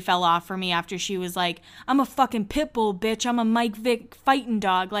really fell off for me after she was like, I'm a fucking pit bull, bitch. I'm a Mike Vick fighting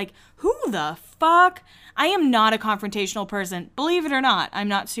dog. Like, who the fuck? I am not a confrontational person. Believe it or not, I'm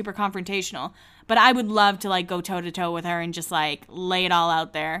not super confrontational. But I would love to like go toe to toe with her and just like lay it all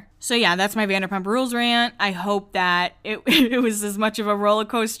out there. So yeah, that's my Vanderpump Rules rant. I hope that it was as much of a roller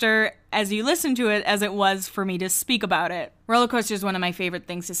coaster as you listen to it as it was for me to speak about it. Roller coaster is one of my favorite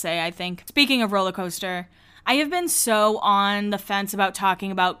things to say, I think. Speaking of roller coaster, I have been so on the fence about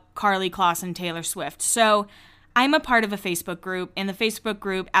talking about Karlie Kloss and Taylor Swift. So I'm a part of a Facebook group, and the Facebook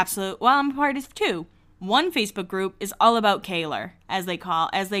group I'm a part of two. One Facebook group is all about Kaylor, as they call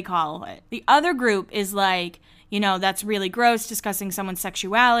it. The other group is like, that's really gross, discussing someone's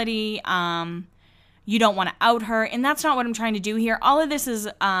sexuality. You don't want to out her, and that's not what I'm trying to do here. All of this is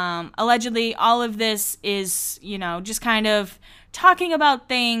allegedly. All of this is, just kind of talking about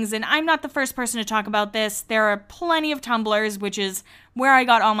things, and I'm not the first person to talk about this. There are plenty of Tumblrs, which is where I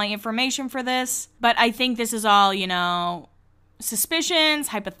got all my information for this. But I think this is all, suspicions,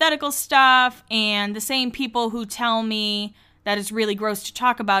 hypothetical stuff, and the same people who tell me that it's really gross to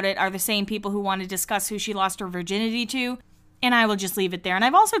talk about it are the same people who want to discuss who she lost her virginity to, and I will just leave it there. And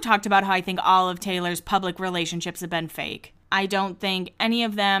I've also talked about how I think all of Taylor's public relationships have been fake. I don't think any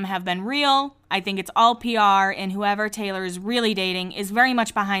of them have been real. I think it's all PR, and whoever Taylor is really dating is very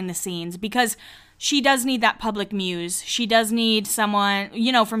much behind the scenes, because she does need that public muse. She does need someone,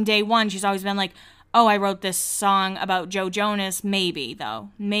 from day one, she's always been like, oh, I wrote this song about Joe Jonas. Maybe, though.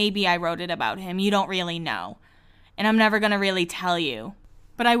 Maybe I wrote it about him. You don't really know. And I'm never going to really tell you.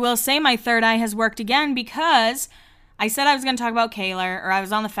 But I will say my third eye has worked again, because I said I was going to talk about Kaylor, or I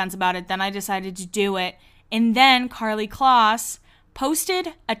was on the fence about it. Then I decided to do it. And then Karlie Kloss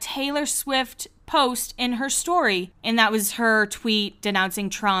posted a Taylor Swift post in her story. And that was her tweet denouncing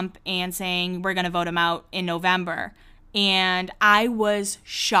Trump and saying, we're going to vote him out in November. And I was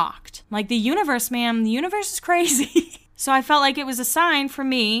shocked. Like, the universe, ma'am, the universe is crazy. So I felt like it was a sign for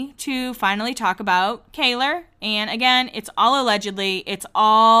me to finally talk about Kaylor. And again, it's all allegedly. It's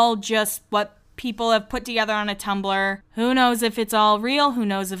all just what people have put together on a Tumblr. Who knows if it's all real? Who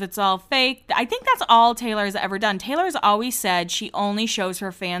knows if it's all fake? I think that's all Taylor has ever done. Taylor has always said she only shows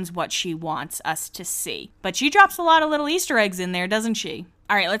her fans what she wants us to see. But she drops a lot of little Easter eggs in there, doesn't she?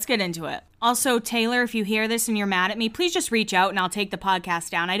 All right, let's get into it. Also, Taylor, if you hear this and you're mad at me, please just reach out and I'll take the podcast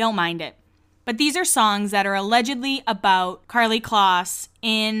down. I don't mind it. But these are songs that are allegedly about Karlie Kloss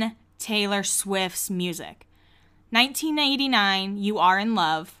in Taylor Swift's music. 1989, You Are in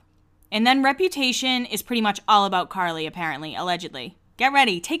Love. And then Reputation is pretty much all about Karlie, apparently, allegedly. Get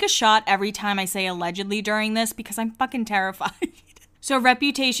ready. Take a shot every time I say allegedly during this, because I'm fucking terrified. So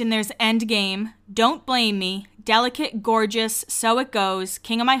Reputation, there's Endgame, Don't Blame Me, Delicate, Gorgeous, So It Goes,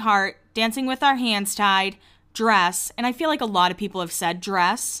 King of My Heart, Dancing with Our Hands Tied, Dress, and I feel like a lot of people have said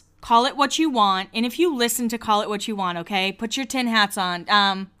Dress, Call It What You Want, and if you listen to Call It What You Want, okay, put your tinfoil hats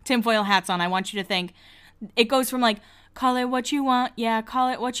on, I want you to think. It goes from like, call it what you want, yeah, call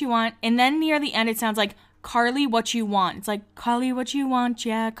it what you want, and then near the end it sounds like, Karlie What You Want. It's like, Karlie What You Want,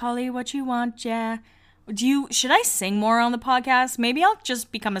 yeah, Karlie What You Want, yeah. Should I sing more on the podcast? Maybe I'll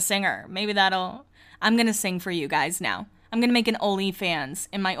just become a singer. I'm going to sing for you guys now. I'm going to make an OnlyFans,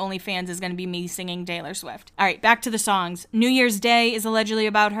 and my OnlyFans is going to be me singing Taylor Swift. All right, back to the songs. New Year's Day is allegedly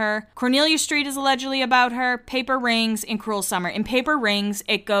about her. Cornelia Street is allegedly about her. Paper Rings and Cruel Summer. In Paper Rings,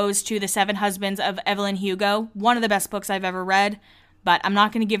 it goes to the 7 Husbands of Evelyn Hugo, one of the best books I've ever read, but I'm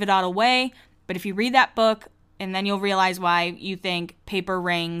not going to give it all away. But if you read that book, and then you'll realize why you think Paper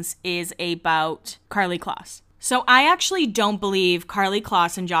Rings is about Karlie Kloss. So I actually don't believe Karlie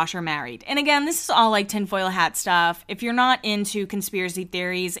Kloss and Josh are married. And again, this is all like tinfoil hat stuff. If you're not into conspiracy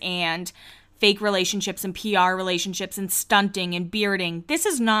theories and fake relationships and PR relationships and stunting and bearding, this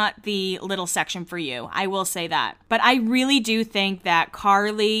is not the little section for you. I will say that. But I really do think that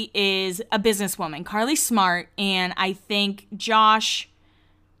Karlie is a businesswoman. Karlie's smart, and I think Josh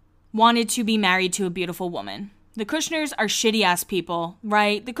wanted to be married to a beautiful woman. The Kushners are shitty-ass people,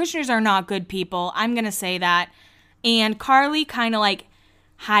 right? The Kushners are not good people. I'm going to say that. And Karlie kind of like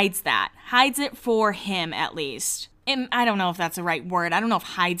hides that. Hides it for him, at least. And I don't know if that's the right word. I don't know if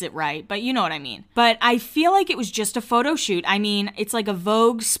hides it right, but you know what I mean. But I feel like it was just a photo shoot. I mean, it's like a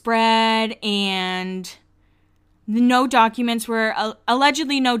Vogue spread, and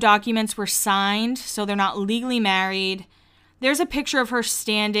allegedly no documents were signed, so they're not legally married. There's a picture of her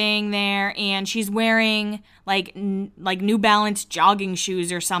standing there, and she's wearing like New Balance jogging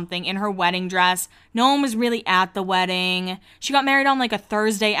shoes or something in her wedding dress. No one was really at the wedding. She got married on like a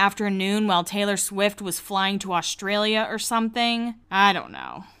Thursday afternoon while Taylor Swift was flying to Australia or something. I don't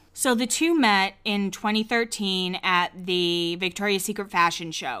know. So the two met in 2013 at the Victoria's Secret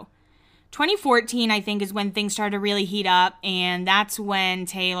fashion show. 2014, I think, is when things started to really heat up, and that's when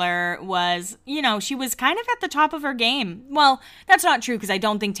Taylor was, she was kind of at the top of her game. Well, that's not true, because I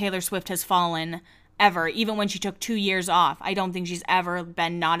don't think Taylor Swift has fallen ever, even when she took 2 years off. I don't think she's ever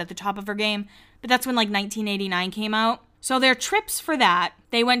been not at the top of her game, but that's when, 1989 came out. So their trips for that,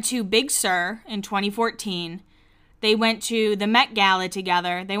 they went to Big Sur in 2014. They went to the Met Gala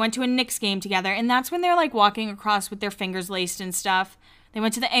together. They went to a Knicks game together, and that's when they're, walking across with their fingers laced and stuff. They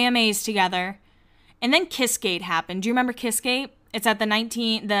went to the AMAs together. And then Kissgate happened. Do you remember Kissgate? It's at the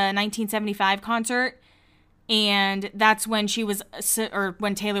 1975 concert. And that's when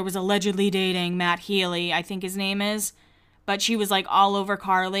when Taylor was allegedly dating Matt Healy, I think his name is. But she was all over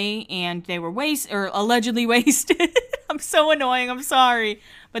Carly, and they were allegedly wasted. I'm so annoying, I'm sorry.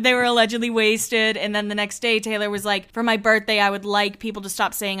 But they were allegedly wasted, and then the next day Taylor was like, for my birthday, I would like people to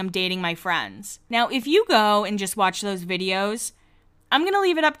stop saying I'm dating my friends. Now, if you go and just watch those videos, I'm going to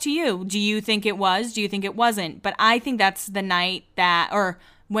leave it up to you. Do you think it was? Do you think it wasn't? But I think that's the night or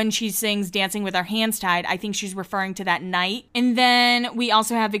when she sings Dancing with Our Hands Tied, I think she's referring to that night. And then we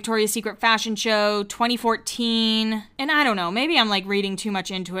also have Victoria's Secret Fashion Show 2014. And I don't know, maybe I'm reading too much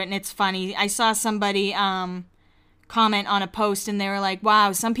into it, and it's funny. I saw somebody comment on a post, and they were like,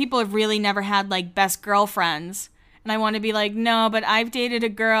 wow, some people have really never had best girlfriends. And I want to be like, no, but I've dated a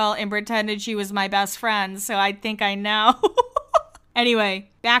girl and pretended she was my best friend, so I think I know. Anyway,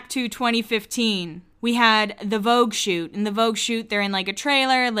 back to 2015. We had the Vogue shoot. In the Vogue shoot, they're in a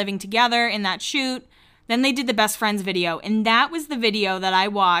trailer, living together in that shoot. Then they did the Best Friends video. And that was the video that I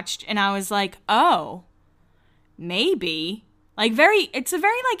watched. And I was like, oh, maybe. It's a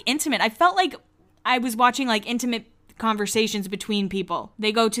very intimate. I felt like I was watching intimate conversations between people.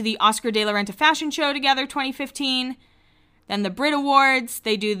 They go to the Oscar de la Renta fashion show together, 2015. Then the Brit Awards.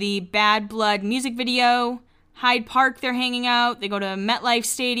 They do the Bad Blood music video. Hyde Park, they're hanging out. They go to MetLife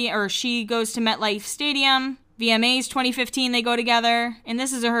Stadium, or she goes to MetLife Stadium. VMAs 2015, they go together. And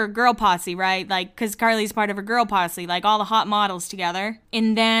this is her girl posse, right? Because Carly's part of her girl posse, all the hot models together.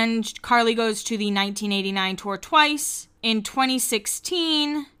 And then Carly goes to the 1989 tour twice. In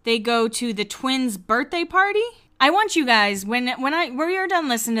 2016, they go to the twins' birthday party. I want you guys, when you're done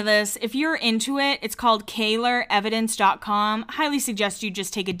listening to this, if you're into it, it's called KaylerEvidence.com. Highly suggest you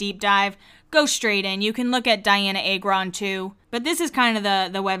just take a deep dive. Go straight in. You can look at Diana Agron too. But this is kind of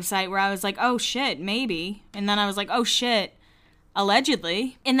the website where I was like, oh shit, maybe. And then I was like, oh shit,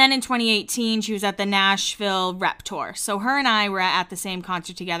 allegedly. And then in 2018, she was at the Nashville Rep Tour. So her and I were at the same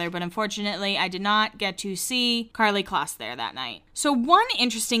concert together, but unfortunately, I did not get to see Karlie Kloss there that night. So one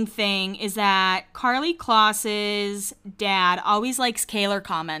interesting thing is that Karlie Kloss's dad always likes Kaylor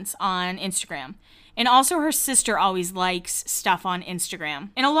comments on Instagram. And also her sister always likes stuff on Instagram.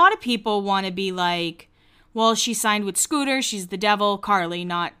 And a lot of people want to be like, well, she signed with Scooter, she's the devil, Karlie,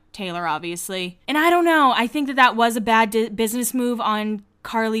 not Taylor, obviously. And I don't know, I think that was a bad business move on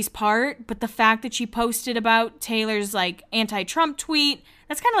Karlie's part, but the fact that she posted about Taylor's anti-Trump tweet,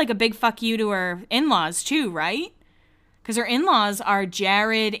 that's kind of a big fuck you to her in-laws too, right? Because her in-laws are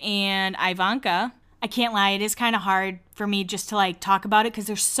Jared and Ivanka. I can't lie, it is kind of hard for me just to talk about it because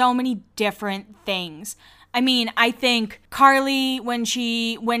there's so many different things. I mean, I think Karlie, when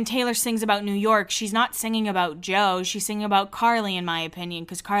Taylor sings about New York, she's not singing about Joe, she's singing about Karlie, in my opinion,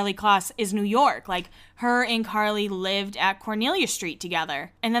 because Karlie Kloss is New York. Her and Karlie lived at Cornelia Street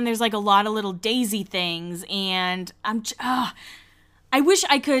together. And then there's a lot of little Daisy things, and I wish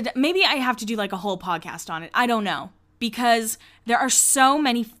I could, maybe I have to do a whole podcast on it. I don't know. Because there are so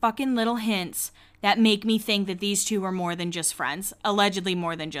many fucking little hints that make me think that these two were more than just friends. Allegedly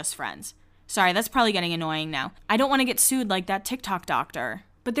more than just friends. Sorry, that's probably getting annoying now. I don't want to get sued like that TikTok doctor.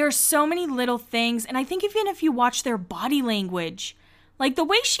 But there are so many little things, and I think even if you watch their body language, the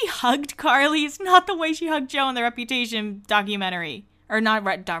way she hugged Karlie is not the way she hugged Joe in the Reputation documentary. Or not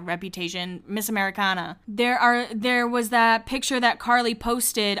Reputation, Miss Americana. There was that picture that Karlie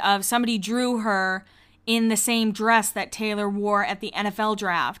posted of somebody drew her in the same dress that Taylor wore at the NFL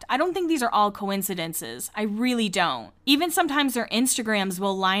draft. I don't think these are all coincidences. I really don't. Even sometimes their Instagrams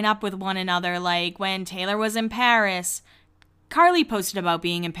will line up with one another, when Taylor was in Paris, Karlie posted about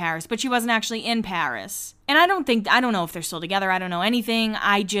being in Paris, but she wasn't actually in Paris. And I don't know if they're still together. I don't know anything.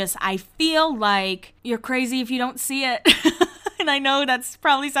 I feel like you're crazy if you don't see it. And I know that's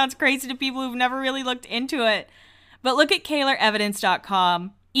probably sounds crazy to people who've never really looked into it. But look at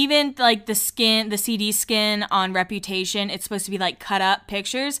KaylerEvidence.com. Even the CD skin on Reputation, it's supposed to be cut up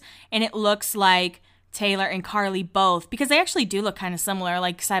pictures, and it looks like Taylor and Karlie both, because they actually do look kind of similar,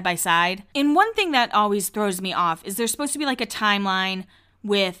 side by side. And one thing that always throws me off is there's supposed to be a timeline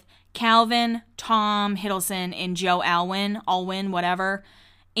with Calvin, Tom Hiddleston, and Joe Alwyn, whatever.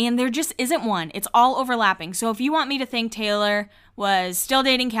 And there just isn't one. It's all overlapping. So if you want me to think Taylor was still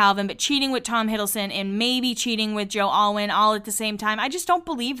dating Calvin, but cheating with Tom Hiddleston and maybe cheating with Joe Alwyn all at the same time, I just don't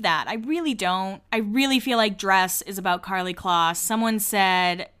believe that. I really don't. I really feel like Dress is about Karlie Kloss. Someone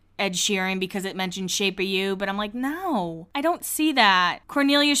said Ed Sheeran because it mentioned Shape of You, but I'm like, no, I don't see that.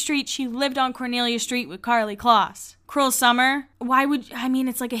 Cornelia Street, she lived on Cornelia Street with Karlie Kloss. Cruel Summer,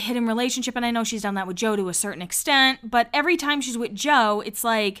 it's like a hidden relationship, and I know she's done that with Joe to a certain extent, but every time she's with Joe, it's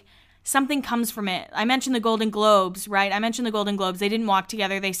like something comes from it. I mentioned the Golden Globes, right? They didn't walk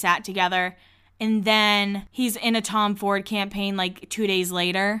together, they sat together. And then he's in a Tom Ford campaign like 2 days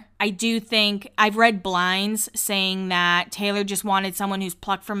later. I do think, I've read blinds saying that Taylor just wanted someone who's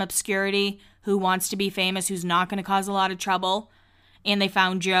plucked from obscurity, who wants to be famous, who's not going to cause a lot of trouble. And they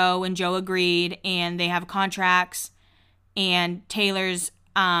found Joe, and Joe agreed, and they have contracts. And Taylor's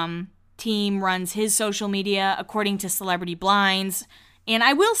team runs his social media according to Celebrity Blinds. And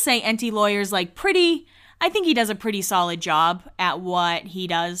I will say Enty Lawyer's I think he does a pretty solid job at what he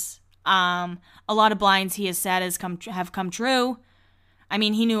does. A lot of blinds he has said have come true. I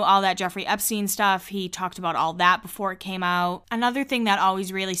mean, he knew all that Jeffrey Epstein stuff. He talked about all that before it came out. Another thing that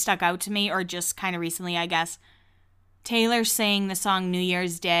always really stuck out to me, or just kind of recently, I guess, Taylor sang the song New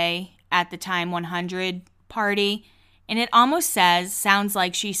Year's Day at the Time 100 party. And it almost sounds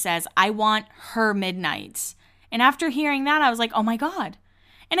like she says, I want her midnights. And after hearing that, I was like, oh my God.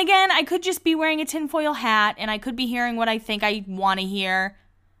 And again, I could just be wearing a tinfoil hat, and I could be hearing what I think I want to hear.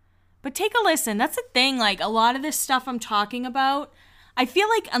 But take a listen. That's the thing. A lot of this stuff I'm talking about, I feel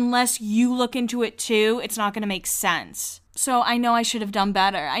like unless you look into it too, it's not going to make sense. So I know I should have done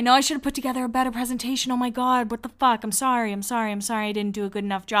better. I know I should have put together a better presentation. Oh my God, what the fuck? I'm sorry. I didn't do a good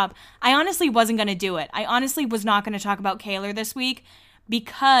enough job. I honestly wasn't going to do it. I honestly was not going to talk about Kaylor this week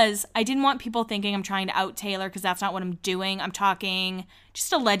because I didn't want people thinking I'm trying to out Taylor, because that's not what I'm doing. I'm talking just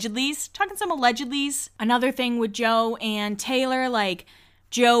some allegedlys. Another thing with Joe and Taylor,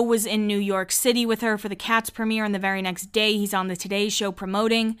 Joe was in New York City with her for the Cats premiere, and the very next day he's on the Today Show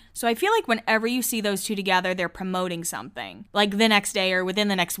promoting. So I feel like whenever you see those two together, they're promoting something, the next day or within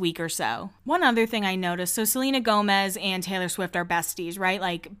the next week or so. One other thing I noticed, so Selena Gomez and Taylor Swift are besties,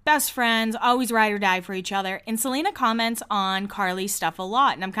 right? Best friends, always ride or die for each other. And Selena comments on Karlie's stuff a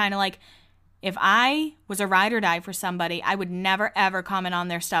lot. And I'm kind of like, if I was a ride or die for somebody, I would never ever comment on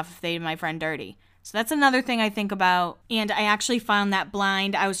their stuff if they did my friend dirty. So that's another thing I think about. And I actually found that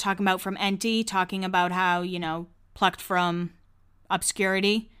blind I was talking about from Enty, talking about how, plucked from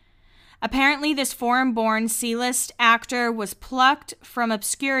obscurity. Apparently, this foreign-born C-list actor was plucked from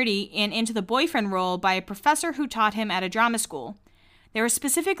obscurity and into the boyfriend role by a professor who taught him at a drama school. They were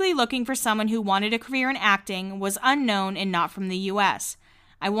specifically looking for someone who wanted a career in acting, was unknown, and not from the U.S.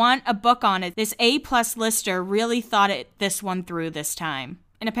 I want a book on it. This A-plus lister really thought this one through this time.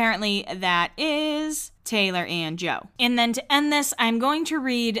 And apparently that is Taylor and Joe. And then to end this, I'm going to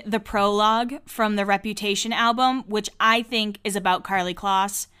read the prologue from the Reputation album, which I think is about Karlie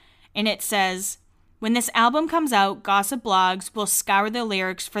Kloss. And it says, when this album comes out, gossip blogs will scour the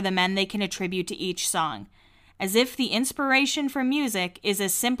lyrics for the men they can attribute to each song, as if the inspiration for music is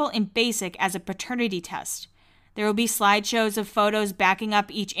as simple and basic as a paternity test. There will be slideshows of photos backing up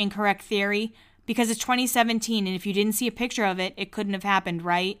each incorrect theory, because it's 2017, and if you didn't see a picture of it, it couldn't have happened,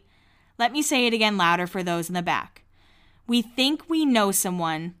 right? Let me say it again louder for those in the back. We think we know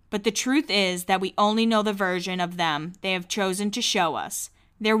someone, but the truth is that we only know the version of them they have chosen to show us.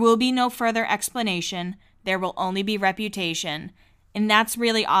 There will be no further explanation. There will only be reputation. And that's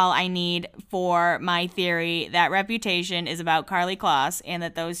really all I need for my theory that Reputation is about Karlie Kloss and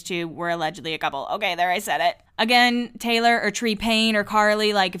that those two were allegedly a couple. Okay, there, I said it. Again, Taylor or Tree Payne or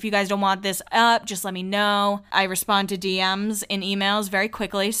Karlie, if you guys don't want this up, just let me know. I respond to DMs and emails very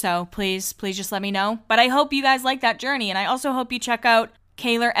quickly, so please just let me know. But I hope you guys like that journey, and I also hope you check out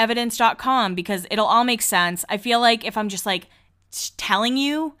KaylorEvidence.com because it'll all make sense. I feel like if I'm just telling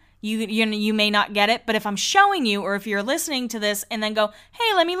you, you may not get it, but if I'm showing you, or if you're listening to this and then go,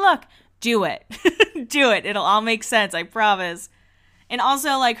 hey, let me look, do it. Do it. It'll all make sense, I promise. And also,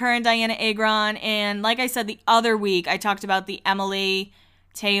 her and Diana Agron, and like I said the other week, I talked about the Emily,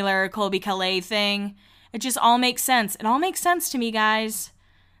 Taylor, Colby Calais thing. It just all makes sense. It all makes sense to me, guys.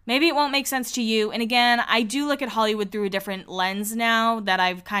 Maybe it won't make sense to you. And again, I do look at Hollywood through a different lens now that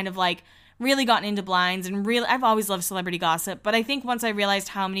I've kind of really gotten into blinds, and I've always loved celebrity gossip, but I think once I realized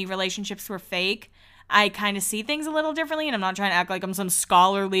how many relationships were fake, I kind of see things a little differently, and I'm not trying to act like I'm some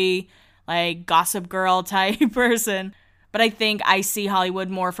scholarly, Gossip Girl type person, But I think I see Hollywood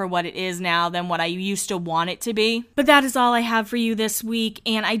more for what it is now than what I used to want it to be. But that is all I have for you this week.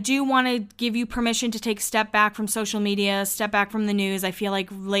 And I do want to give you permission to take a step back from social media, step back from the news. I feel like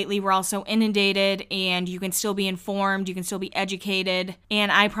lately we're all so inundated, and you can still be informed, you can still be educated.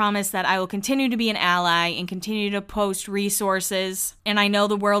 And I promise that I will continue to be an ally and continue to post resources. And I know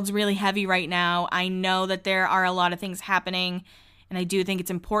the world's really heavy right now. I know that there are a lot of things happening. And I do think it's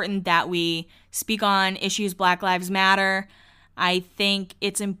important that we speak on issues. Black Lives Matter. I think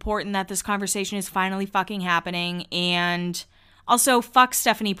it's important that this conversation is finally fucking happening. And also, fuck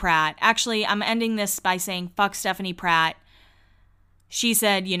Stephanie Pratt. Actually, I'm ending this by saying fuck Stephanie Pratt. She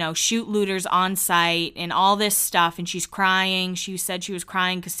said, shoot looters on site and all this stuff. And she's crying. She said she was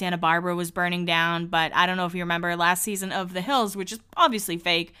crying because Santa Barbara was burning down. But I don't know if you remember last season of The Hills, which is obviously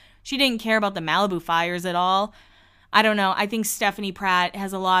fake. She didn't care about the Malibu fires at all. I don't know. I think Stephanie Pratt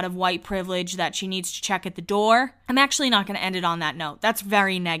has a lot of white privilege that she needs to check at the door. I'm actually not going to end it on that note. That's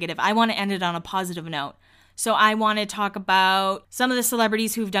very negative. I want to end it on a positive note. So I want to talk about some of the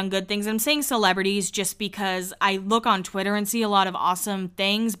celebrities who've done good things. I'm saying celebrities just because I look on Twitter and see a lot of awesome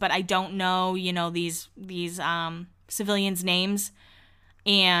things, but I don't know, these civilians' names.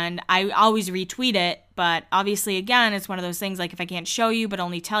 And I always retweet it, but obviously, again, it's one of those things like if I can't show you but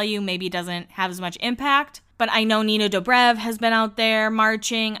only tell you, maybe it doesn't have as much impact. But I know Nina Dobrev has been out there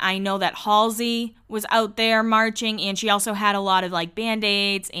marching. I know that Halsey was out there marching, and she also had a lot of like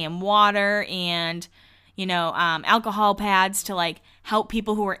Band-Aids and water and, alcohol pads to help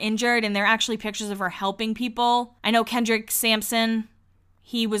people who were injured. And there are actually pictures of her helping people. I know Kendrick Sampson,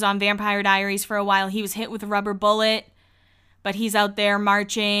 he was on Vampire Diaries for a while. He was hit with a rubber bullet, but he's out there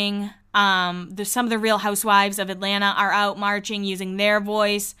marching. Some of the Real Housewives of Atlanta are out marching using their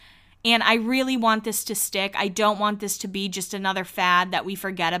voice. And I really want this to stick. I don't want this to be just another fad that we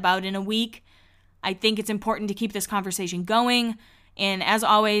forget about in a week. I think it's important to keep this conversation going. And as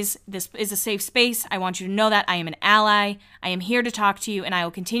always, this is a safe space. I want you to know that I am an ally. I am here to talk to you, and I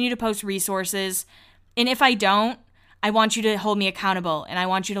will continue to post resources. And if I don't, I want you to hold me accountable, and I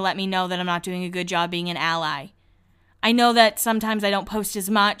want you to let me know that I'm not doing a good job being an ally. I know that sometimes I don't post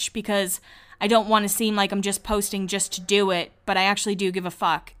as much because I don't want to seem like I'm just posting just to do it, but I actually do give a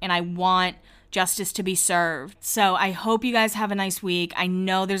fuck, and I want justice to be served. So I hope you guys have a nice week. I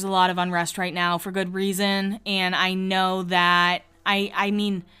know there's a lot of unrest right now for good reason, and I know that I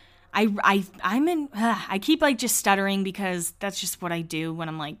keep just stuttering because that's just what I do when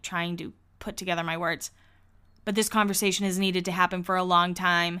I'm trying to put together my words. But this conversation has needed to happen for a long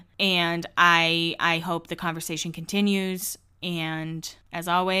time, and I hope the conversation continues. And as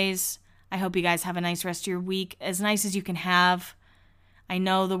always, I hope you guys have a nice rest of your week, as nice as you can have. I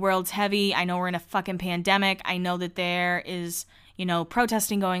know the world's heavy. I know we're in a fucking pandemic. I know that there is,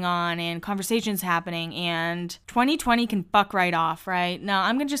 protesting going on and conversations happening, and 2020 can fuck right off, right? No,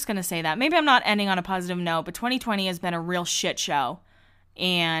 I'm just going to say that. Maybe I'm not ending on a positive note, but 2020 has been a real shit show.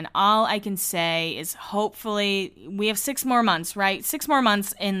 And all I can say is hopefully we have 6 more months, right? 6 more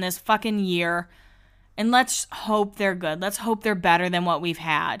months in this fucking year. And let's hope they're good. Let's hope they're better than what we've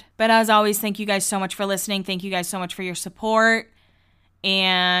had. But as always, thank you guys so much for listening. Thank you guys so much for your support.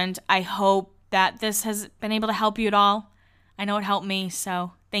 And I hope that this has been able to help you at all. I know it helped me.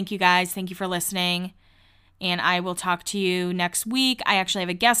 So thank you guys. Thank you for listening. And I will talk to you next week. I actually have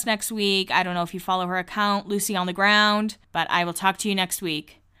a guest next week. I don't know if you follow her account, Lucy on the Ground. But I will talk to you next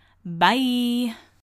week. Bye.